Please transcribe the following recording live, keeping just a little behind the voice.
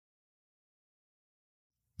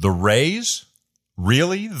The Rays?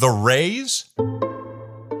 Really? The Rays?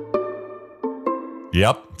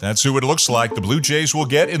 Yep, that's who it looks like the Blue Jays will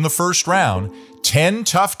get in the first round. 10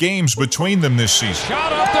 tough games between them this season.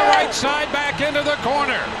 Shot up the right side, back into the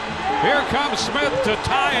corner. Here comes Smith to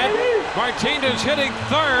tie it. Martinez hitting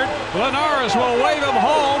third. Linares will wave him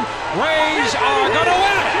home. Rays are going to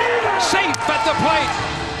win it. Safe at the plate.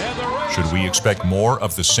 And the Rays Should we expect more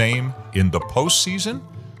of the same in the postseason?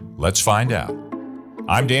 Let's find out.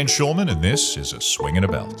 I'm Dan Schulman, and this is A Swing and a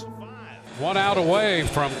Belt. 1 out away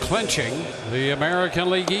from clinching the American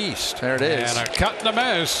League East. There it is. And a cut and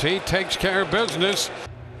a miss. He takes care of business.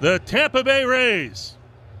 The Tampa Bay Rays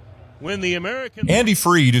win the American. Andy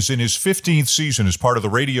Freed is in his 15th season as part of the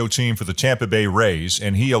radio team for the Tampa Bay Rays,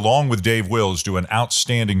 and he, along with Dave Wills, do an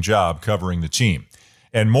outstanding job covering the team.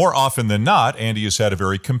 And more often than not, Andy has had a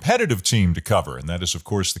very competitive team to cover, and that is, of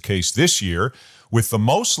course, the case this year, with the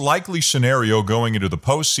most likely scenario going into the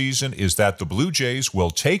postseason is that the Blue Jays will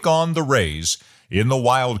take on the Rays in the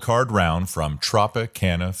wild card round from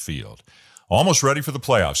Tropicana Field. Almost ready for the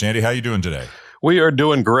playoffs. Andy, how you doing today? We are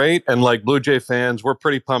doing great, and like Blue Jay fans, we're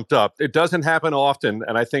pretty pumped up. It doesn't happen often,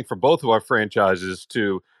 and I think for both of our franchises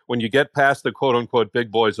to, when you get past the quote-unquote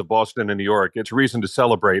big boys of Boston and New York, it's reason to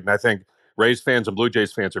celebrate, and I think Rays fans and Blue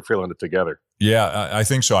Jays fans are feeling it together. Yeah, I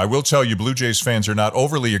think so. I will tell you, Blue Jays fans are not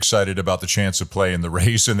overly excited about the chance of playing the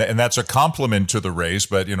Rays, and that's a compliment to the Rays.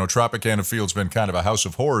 But, Tropicana Field's been kind of a house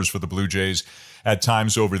of horrors for the Blue Jays at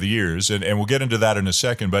times over the years, and we'll get into that in a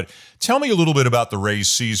second. But tell me a little bit about the Rays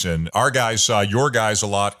season. Our guys saw your guys a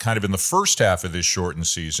lot kind of in the first half of this shortened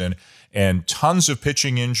season, and tons of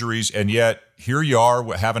pitching injuries, and yet here you are,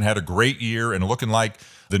 haven't had a great year and looking like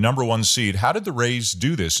the number one seed. How did the Rays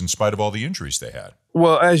do this in spite of all the injuries they had?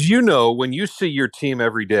 Well, as you know, when you see your team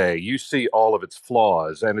every day, you see all of its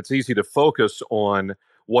flaws, and it's easy to focus on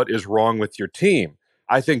what is wrong with your team.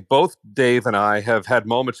 I think both Dave and I have had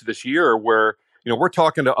moments this year where, we're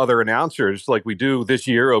talking to other announcers like we do this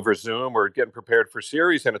year over Zoom or getting prepared for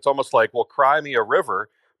series, and it's almost like, well, cry me a river,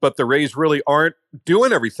 but the Rays really aren't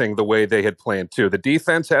doing everything the way they had planned to. The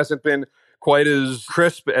defense hasn't been quite as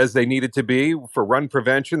crisp as they needed to be for run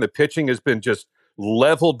prevention. The pitching has been just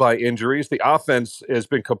leveled by injuries. The offense has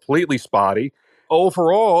been completely spotty.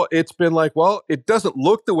 Overall, it's been like, well, it doesn't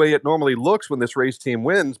look the way it normally looks when this Rays team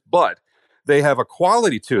wins, but they have a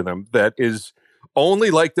quality to them that is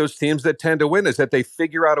only like those teams that tend to win, is that they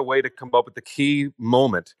figure out a way to come up with the key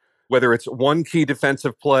moment, whether it's one key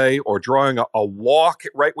defensive play or drawing a walk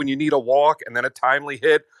right when you need a walk and then a timely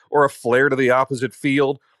hit or a flare to the opposite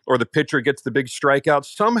field, or the pitcher gets the big strikeout.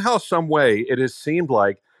 Somehow, some way, it has seemed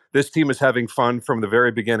like this team is having fun from the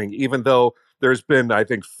very beginning, even though there's been, I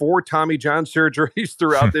think, 4 Tommy John surgeries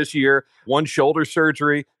throughout this year, 1 shoulder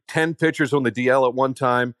surgery, 10 pitchers on the DL at one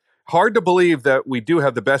time. Hard to believe that we do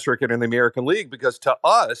have the best record in the American League, because to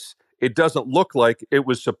us, it doesn't look like it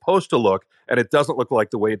was supposed to look, and it doesn't look like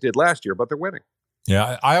the way it did last year, but they're winning.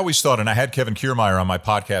 Yeah, I always thought, and I had Kevin Kiermaier on my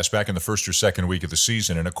podcast back in the first or second week of the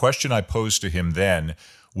season, and a question I posed to him then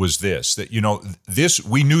was this, that,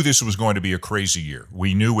 we knew this was going to be a crazy year.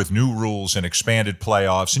 We knew with new rules and expanded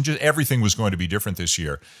playoffs and just everything was going to be different this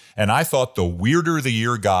year. And I thought the weirder the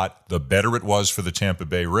year got, the better it was for the Tampa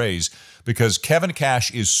Bay Rays, because Kevin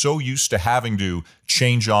Cash is so used to having to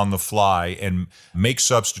change on the fly and make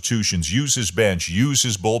substitutions, use his bench, use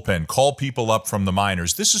his bullpen, call people up from the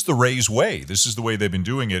minors. This is the Rays' way. This is the way they've been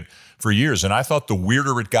doing it for years. And I thought the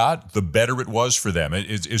weirder it got, the better it was for them.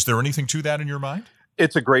 Is there anything to that in your mind?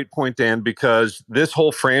 It's a great point, Dan, because this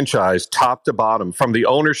whole franchise, top to bottom, from the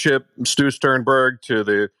ownership, Stu Sternberg,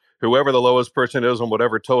 to whoever the lowest person is on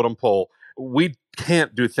whatever totem pole, we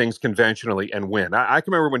can't do things conventionally and win. I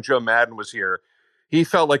can remember when Joe Madden was here, he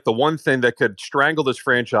felt like the one thing that could strangle this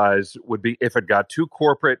franchise would be if it got too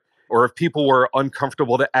corporate, or if people were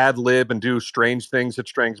uncomfortable to ad lib and do strange things at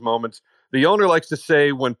strange moments. The owner likes to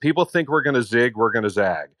say, when people think we're going to zig, we're going to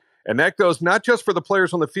zag. And that goes not just for the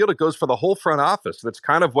players on the field, it goes for the whole front office. That's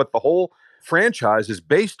kind of what the whole franchise is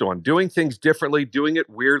based on, doing things differently, doing it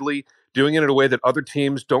weirdly, doing it in a way that other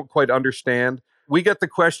teams don't quite understand. We get the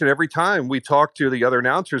question every time we talk to the other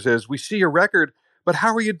announcers is, we see your record, but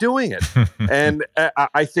how are you doing it? And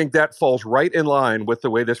I think that falls right in line with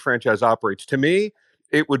the way this franchise operates. To me,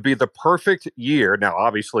 it would be the perfect year. Now,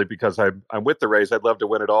 obviously, because I'm with the Rays, I'd love to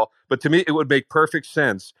win it all. But to me, it would make perfect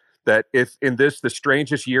sense that if in this, the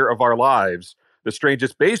strangest year of our lives, the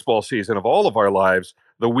strangest baseball season of all of our lives,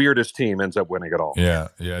 the weirdest team ends up winning it all. Yeah,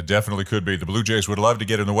 it definitely could be. The Blue Jays would love to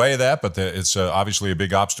get in the way of that, but it's obviously a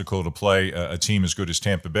big obstacle to play a team as good as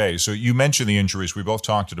Tampa Bay. So you mentioned the injuries. We both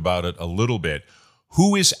talked about it a little bit.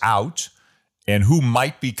 Who is out? and who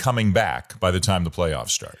might be coming back by the time the playoffs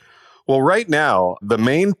start? Well, right now, the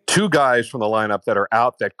main two guys from the lineup that are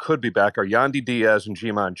out that could be back are Yandy Diaz and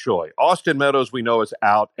Ji-Man Choi. Austin Meadows, we know, is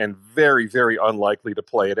out and very, very unlikely to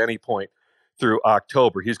play at any point through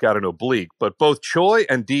October. He's got an oblique. But both Choi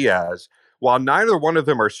and Diaz, while neither one of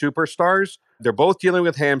them are superstars, they're both dealing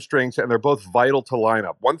with hamstrings and they're both vital to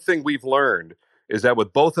lineup. One thing we've learned is that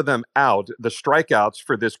with both of them out, the strikeouts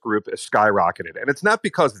for this group is skyrocketed. And it's not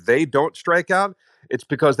because they don't strike out, it's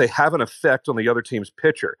because they have an effect on the other team's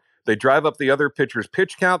pitcher. They drive up the other pitcher's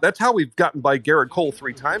pitch count. That's how we've gotten by Garrett Cole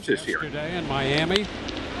 3 times this year. Yesterday in Miami.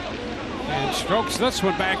 And strokes this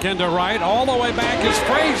one back into right. All the way back is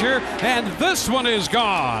Frazier. And this one is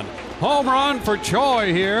gone. Home run for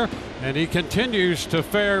Choi here. And he continues to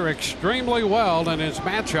fare extremely well in his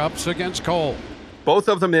matchups against Cole. Both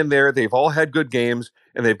of them in there. They've all had good games.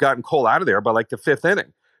 And they've gotten Cole out of there by like the 5th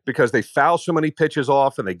inning, because they foul so many pitches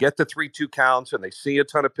off and they get the 3-2 counts and they see a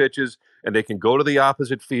ton of pitches and they can go to the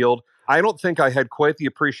opposite field. I don't think I had quite the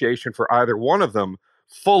appreciation for either one of them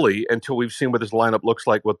fully until we've seen what this lineup looks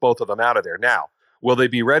like with both of them out of there. Now, will they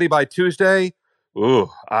be ready by Tuesday?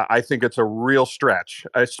 I think it's a real stretch,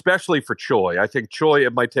 especially for Choi. I think Choi,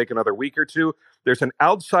 it might take another week or two. There's an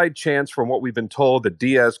outside chance from what we've been told that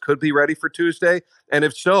Diaz could be ready for Tuesday. And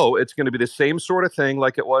if so, it's going to be the same sort of thing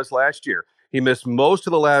like it was last year. He missed most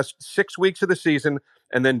of the last 6 weeks of the season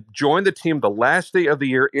and then joined the team the last day of the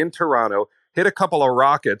year in Toronto, hit a couple of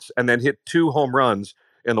rockets, and then hit 2 home runs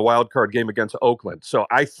in the wild card game against Oakland. So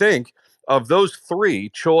I think of those 3,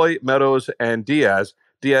 Choi, Meadows, and Diaz,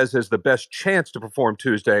 Diaz has the best chance to perform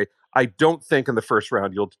Tuesday. I don't think in the first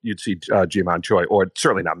round you'd see Ji-Man Choi, or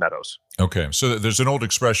certainly not Meadows. Okay, so there's an old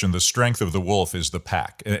expression, the strength of the wolf is the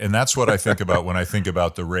pack. And that's what I think about when I think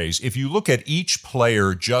about the Rays. If you look at each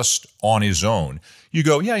player just on his own, you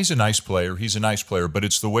go, yeah, he's a nice player, but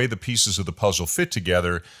it's the way the pieces of the puzzle fit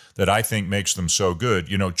together that I think makes them so good.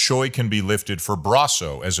 You know, Choi can be lifted for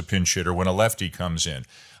Brasso as a pinch hitter when a lefty comes in.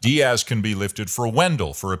 Diaz can be lifted for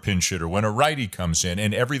Wendell for a pinch hitter when a righty comes in,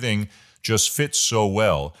 and everything just fits so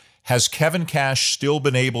well. Has Kevin Cash still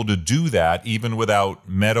been able to do that even without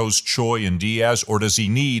Meadows, Choi, and Diaz, or does he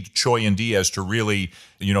need Choi and Diaz to really,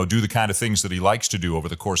 do the kind of things that he likes to do over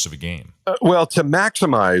the course of a game? Well, to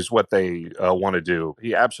maximize what they want to do,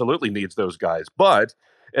 he absolutely needs those guys. But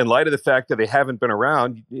in light of the fact that they haven't been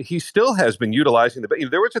around, he still has been utilizing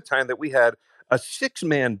there was a time that we had a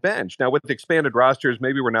 6-man bench. Now, with the expanded rosters,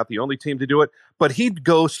 maybe we're not the only team to do it, but he'd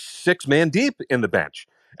go 6-man deep in the bench.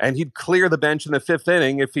 And he'd clear the bench in the 5th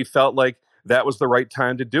inning if he felt like that was the right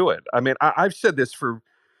time to do it. I mean, I've said this for a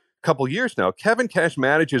couple years now. Kevin Cash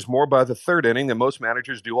manages more by the 3rd inning than most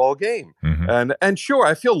managers do all game. Mm-hmm. And sure,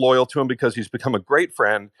 I feel loyal to him because he's become a great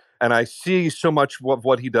friend, and I see so much of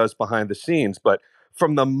what he does behind the scenes. But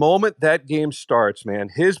from the moment that game starts, man,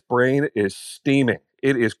 his brain is steaming.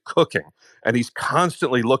 It is cooking. And he's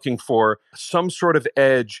constantly looking for some sort of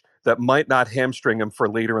edge that might not hamstring him for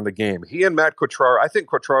later in the game. He and Matt Quatraro, I think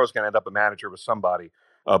Quatraro is going to end up a manager with somebody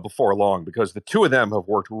before long, because the two of them have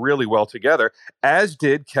worked really well together, as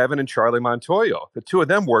did Kevin and Charlie Montoyo. The two of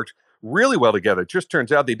them worked really well together. It just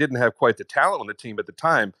turns out they didn't have quite the talent on the team at the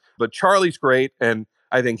time, but Charlie's great, and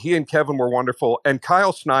I think he and Kevin were wonderful. And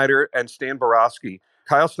Kyle Snyder and Stan Borowski.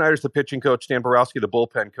 Kyle Snyder's the pitching coach, Stan Borowski the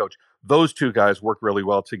bullpen coach. Those two guys work really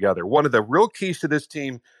well together. One of the real keys to this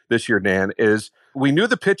team this year, Dan, is we knew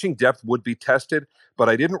the pitching depth would be tested, but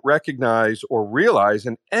I didn't recognize or realize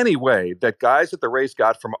in any way that guys that the Rays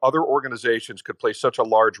got from other organizations could play such a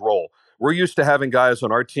large role. We're used to having guys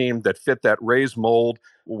on our team that fit that Rays mold,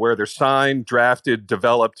 where they're signed, drafted,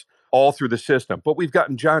 developed all through the system. But we've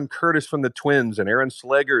gotten John Curtis from the Twins and Aaron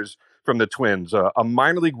Slegers from the Twins. A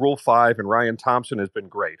minor league Rule 5, and Ryan Thompson has been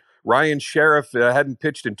great. Ryan Sheriff hadn't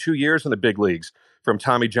pitched in 2 years in the big leagues from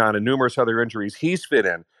Tommy John and numerous other injuries. He's fit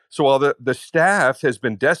in. So while the staff has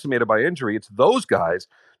been decimated by injury, it's those guys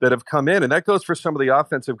that have come in, and that goes for some of the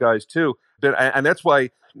offensive guys too. And that's why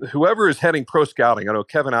whoever is heading pro scouting, I know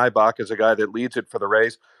Kevin Eibach is a guy that leads it for the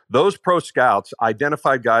Rays. Those pro scouts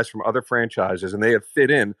identified guys from other franchises, and they have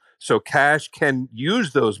fit in. So Cash can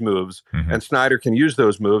use those moves, and Snyder can use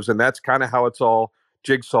those moves, and that's kind of how it's all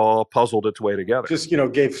jigsaw puzzled its way together. Just,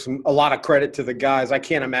 gave a lot of credit to the guys. I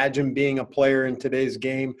can't imagine being a player in today's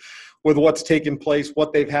game with what's taken place,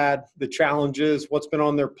 what they've had, the challenges, what's been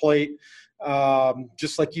on their plate.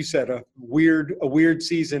 Just like you said, a weird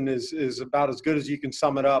season is about as good as you can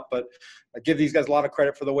sum it up. But I give these guys a lot of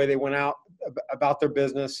credit for the way they went out about their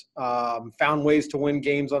business, found ways to win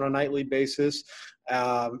games on a nightly basis,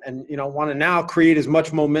 and want to now create as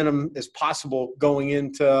much momentum as possible going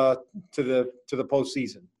into the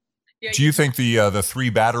postseason. Do you think the three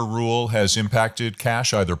batter rule has impacted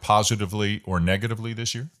Cash either positively or negatively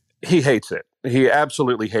this year? He hates it. He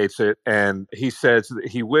absolutely hates it. And he says that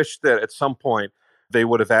he wished that at some point they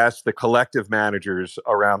would have asked the collective managers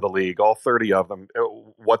around the league, all 30 of them,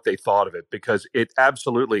 what they thought of it, because it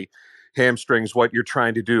absolutely hamstrings what you're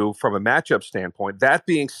trying to do from a matchup standpoint. That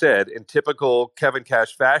being said, in typical Kevin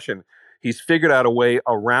Cash fashion, he's figured out a way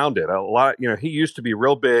around it. A lot, he used to be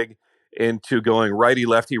real big into going righty,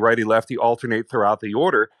 lefty, alternate throughout the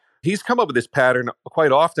order. He's come up with this pattern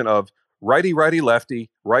quite often of righty, lefty,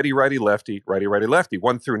 righty, lefty, righty, lefty,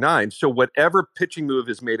 1 through 9. So whatever pitching move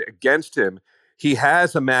is made against him, he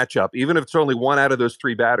has a matchup. Even if it's only one out of those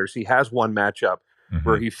three batters, he has one matchup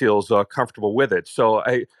where he feels comfortable with it. So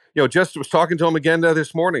just was talking to him again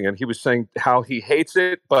this morning, and he was saying how he hates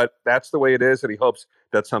it, but that's the way it is, and he hopes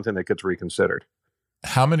that's something that gets reconsidered.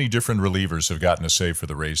 How many different relievers have gotten a save for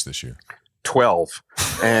the Rays this year? 12.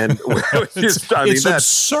 And it's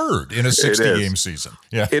absurd in a 60-game season.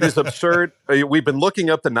 Yeah, it is absurd. We've been looking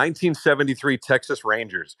up the 1973 Texas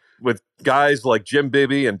Rangers with guys like Jim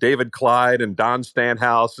Bibby and David Clyde and Don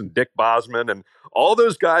Stanhouse and Dick Bosman, and all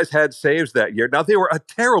those guys had saves that year. Now, they were a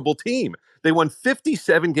terrible team. They won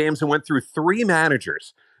 57 games and went through 3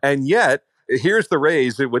 managers. And yet, here's the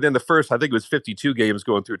Rays within the first, I think it was 52 games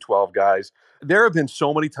going through 12 guys. There have been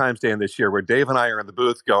so many times, Dan, this year where Dave and I are in the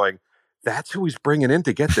booth going, that's who he's bringing in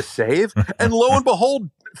to get the save. And lo and behold,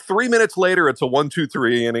 3 minutes later, it's a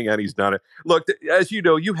 1-2-3 inning, and he's done it. Look, as you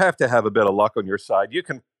know, you have to have a bit of luck on your side. You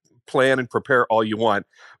can plan and prepare all you want,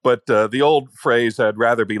 but the old phrase, I'd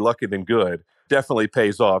rather be lucky than good, definitely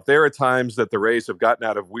pays off. There are times that the Rays have gotten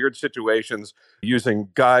out of weird situations using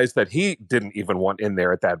guys that he didn't even want in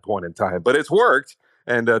there at that point in time, but it's worked,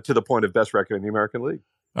 and to the point of best record in the American League.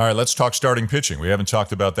 All right, let's talk starting pitching. We haven't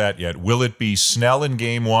talked about that yet. Will it be Snell in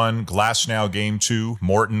Game 1, Glasnow Game 2,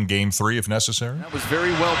 Morton Game 3 if necessary? That was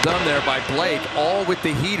very well done there by Blake, all with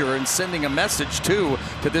the heater and sending a message, too,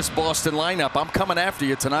 to this Boston lineup. I'm coming after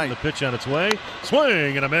you tonight. The pitch on its way.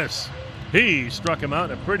 Swing and a miss. He struck him out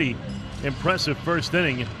in a pretty impressive first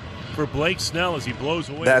inning for Blake Snell as he blows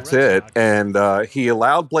away. That's it. And he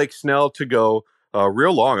allowed Blake Snell to go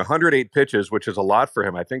real long, 108 pitches, which is a lot for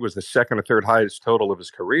him. I think it was the second or third highest total of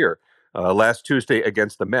his career last Tuesday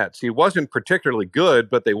against the Mets. He wasn't particularly good,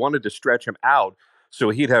 but they wanted to stretch him out so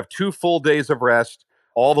he'd have 2 full days of rest,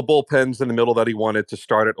 all the bullpens in the middle that he wanted to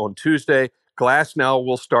start it on Tuesday. Glasnow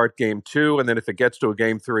will start Game 2, and then if it gets to a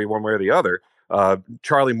Game 3, one way or the other,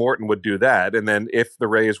 Charlie Morton would do that. And then if the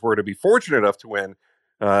Rays were to be fortunate enough to win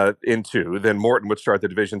in 2, then Morton would start the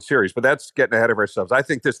division series. But that's getting ahead of ourselves. I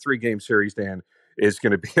think this 3-game series, Dan, is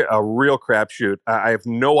going to be a real crapshoot. I have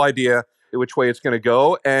no idea which way it's going to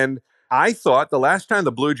go. And I thought the last time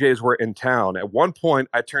the Blue Jays were in town, at one point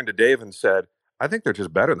I turned to Dave and said, I think they're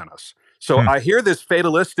just better than us. So I hear this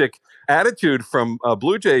fatalistic attitude from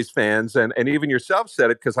Blue Jays fans, and even yourself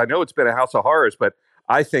said it, because I know it's been a house of horrors, but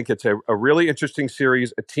I think it's a really interesting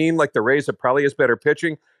series. A team like the Rays that probably has better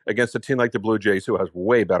pitching against a team like the Blue Jays who has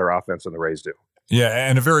way better offense than the Rays do. Yeah,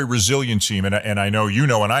 and a very resilient team. And I know you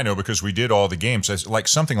know and I know because we did all the games. Like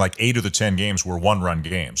something like 8 of the 10 games were one-run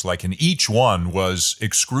games. Like, and each one was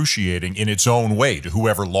excruciating in its own way to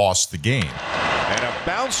whoever lost the game. And a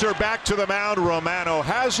bouncer back to the mound. Romano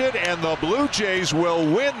has it, and the Blue Jays will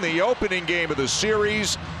win the opening game of the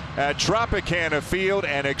series at Tropicana Field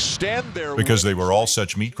and extend their because they were all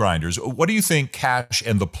such meat grinders. What do you think Cash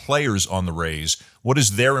and the players on the Rays, what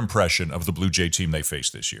is their impression of the Blue Jay team they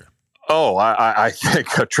faced this year? Oh, I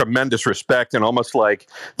think a tremendous respect, and almost like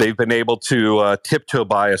they've been able to tiptoe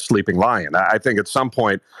by a sleeping lion. I think at some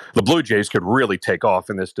point the Blue Jays could really take off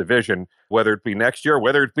in this division, whether it be next year,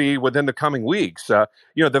 whether it be within the coming weeks.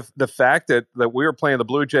 The fact that we were playing the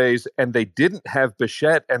Blue Jays and they didn't have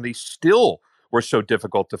Bichette and they still were so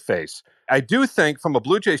difficult to face. I do think from a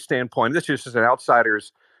Blue Jays standpoint, this is just an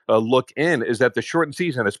outsider's look in, is that the shortened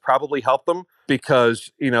season has probably helped them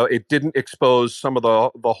because, it didn't expose some of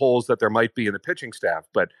the holes that there might be in the pitching staff.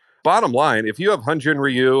 But bottom line, if you have Hyun-Jin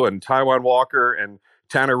Ryu and Taijuan Walker and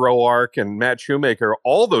Tanner Roark and Matt Shoemaker,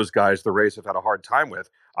 all those guys the Rays have had a hard time with,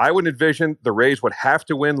 I would envision the Rays would have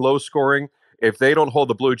to win low scoring if they don't hold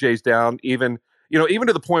the Blue Jays down, even to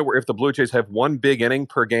the point where if the Blue Jays have one big inning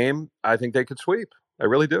per game, I think they could sweep. I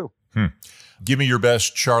really do. Give me your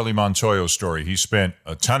best Charlie Montoyo story. He spent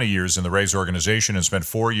a ton of years in the Rays organization and spent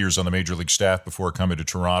 4 years on the Major League staff before coming to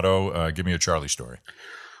Toronto. Give me a Charlie story.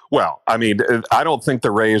 Well, I mean, I don't think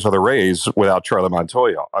the Rays are the Rays without Charlie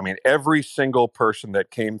Montoyo. I mean, every single person that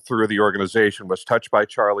came through the organization was touched by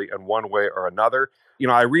Charlie in one way or another.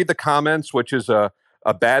 I read the comments, which is a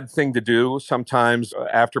a bad thing to do sometimes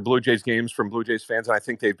after Blue Jays games from Blue Jays fans, and I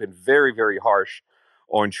think they've been very, very harsh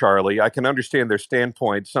on Charlie. I can understand their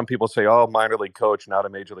standpoint. Some people say, oh, minor league coach, not a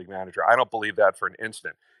major league manager. I don't believe that for an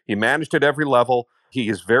instant. He managed at every level. He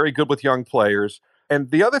is very good with young players.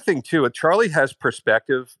 And the other thing, too, Charlie has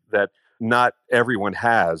perspective that not everyone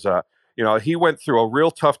has. He went through a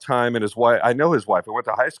real tough time, and his wife, I know his wife. I went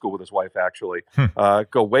to high school with his wife, actually,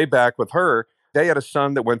 go way back with her. They had a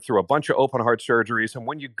son that went through a bunch of open heart surgeries. And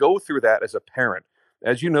when you go through that as a parent,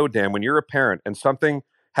 as you know, Dan, when you're a parent and something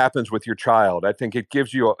happens with your child, I think it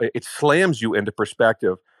slams you into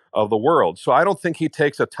perspective of the world. So I don't think he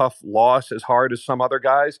takes a tough loss as hard as some other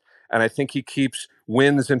guys. And I think he keeps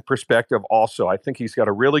wins in perspective also. I think he's got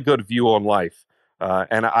a really good view on life.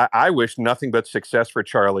 And I wish nothing but success for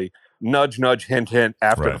Charlie. Nudge, nudge, hint, hint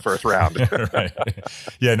after the first round. Right.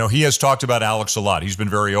 Yeah, no, he has talked about Alex a lot. He's been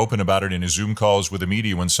very open about it in his Zoom calls with the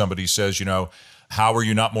media when somebody says, how are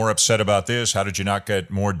you not more upset about this? How did you not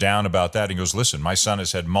get more down about that? He goes, listen, my son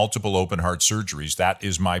has had multiple open heart surgeries. That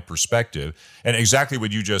is my perspective. And exactly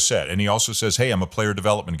what you just said. And he also says, hey, I'm a player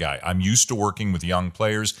development guy. I'm used to working with young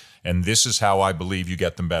players, and this is how I believe you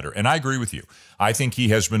get them better. And I agree with you. I think he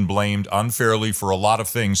has been blamed unfairly for a lot of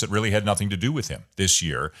things that really had nothing to do with him this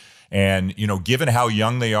year. And, given how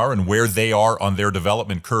young they are and where they are on their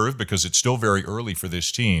development curve, because it's still very early for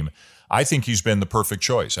this team, I think he's been the perfect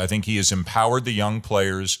choice. I think he has empowered the young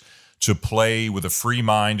players to play with a free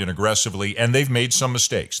mind and aggressively, and they've made some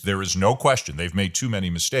mistakes. There is no question they've made too many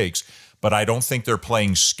mistakes, but I don't think they're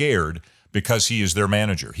playing scared because he is their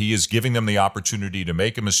manager. He is giving them the opportunity to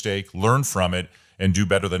make a mistake, learn from it, and do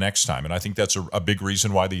better the next time. And I think that's a big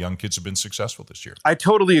reason why the young kids have been successful this year. I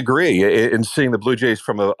totally agree in seeing the Blue Jays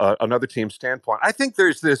from another team's standpoint. I think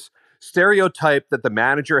there's this stereotype that the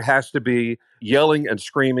manager has to be yelling and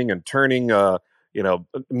screaming and turning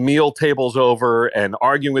meal tables over and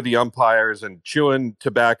arguing with the umpires and chewing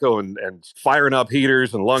tobacco and firing up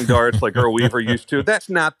heaters and lung darts like Earl Weaver used to. That's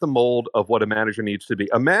not the mold of what a manager needs to be.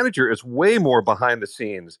 A manager is way more behind the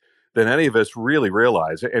scenes than any of us really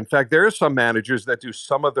realize. In fact, there are some managers that do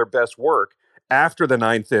some of their best work after the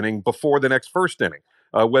ninth inning, before the next first inning,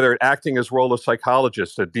 whether acting as role of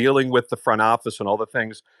psychologist, dealing with the front office and all the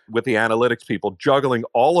things with the analytics people, juggling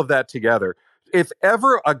all of that together. If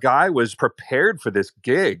ever a guy was prepared for this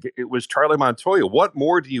gig, it was Charlie Montoyo. What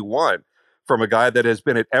more do you want from a guy that has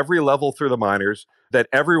been at every level through the minors, that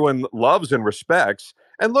everyone loves and respects?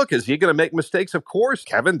 And look, is he going to make mistakes? Of course,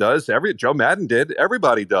 Kevin does. Joe Madden did.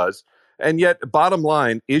 Everybody does. And yet, bottom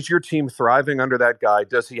line, is your team thriving under that guy?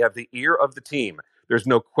 Does he have the ear of the team? There's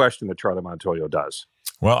no question that Charlie Montoyo does.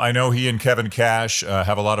 Well, I know he and Kevin Cash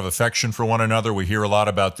have a lot of affection for one another. We hear a lot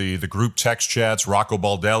about the group text chats, Rocco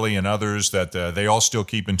Baldelli and others, that they all still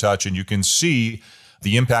keep in touch. And you can see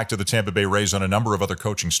the impact of the Tampa Bay Rays on a number of other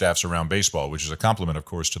coaching staffs around baseball, which is a compliment, of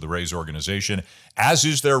course, to the Rays organization, as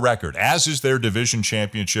is their record, as is their division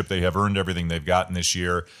championship. They have earned everything they've gotten this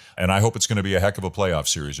year, and I hope it's going to be a heck of a playoff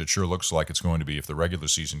series. It sure looks like it's going to be if the regular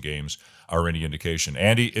season games are any indication.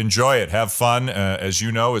 Andy, enjoy it. Have fun. As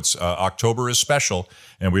you know, October is special,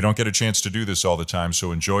 and we don't get a chance to do this all the time,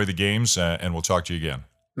 so enjoy the games, and we'll talk to you again.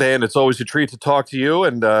 Dan, it's always a treat to talk to you,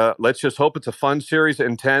 and let's just hope it's a fun series,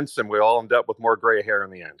 intense, and we all end up with more gray hair in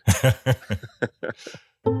the end.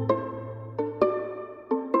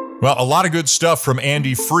 Well, a lot of good stuff from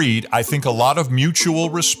Andy Freed. I think a lot of mutual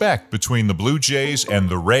respect between the Blue Jays and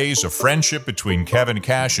the Rays, a friendship between Kevin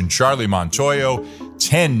Cash and Charlie Montoyo,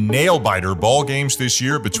 10 nail-biter ball games this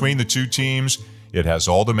year between the two teams. It has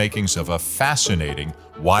all the makings of a fascinating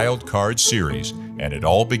wild card series, and it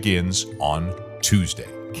all begins on Tuesday.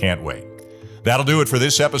 Can't wait. That'll do it for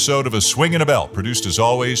this episode of A Swing and a Belt, produced as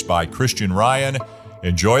always by Christian Ryan.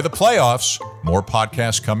 Enjoy the playoffs. More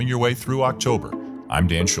podcasts coming your way through October. I'm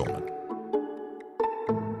Dan Schulman.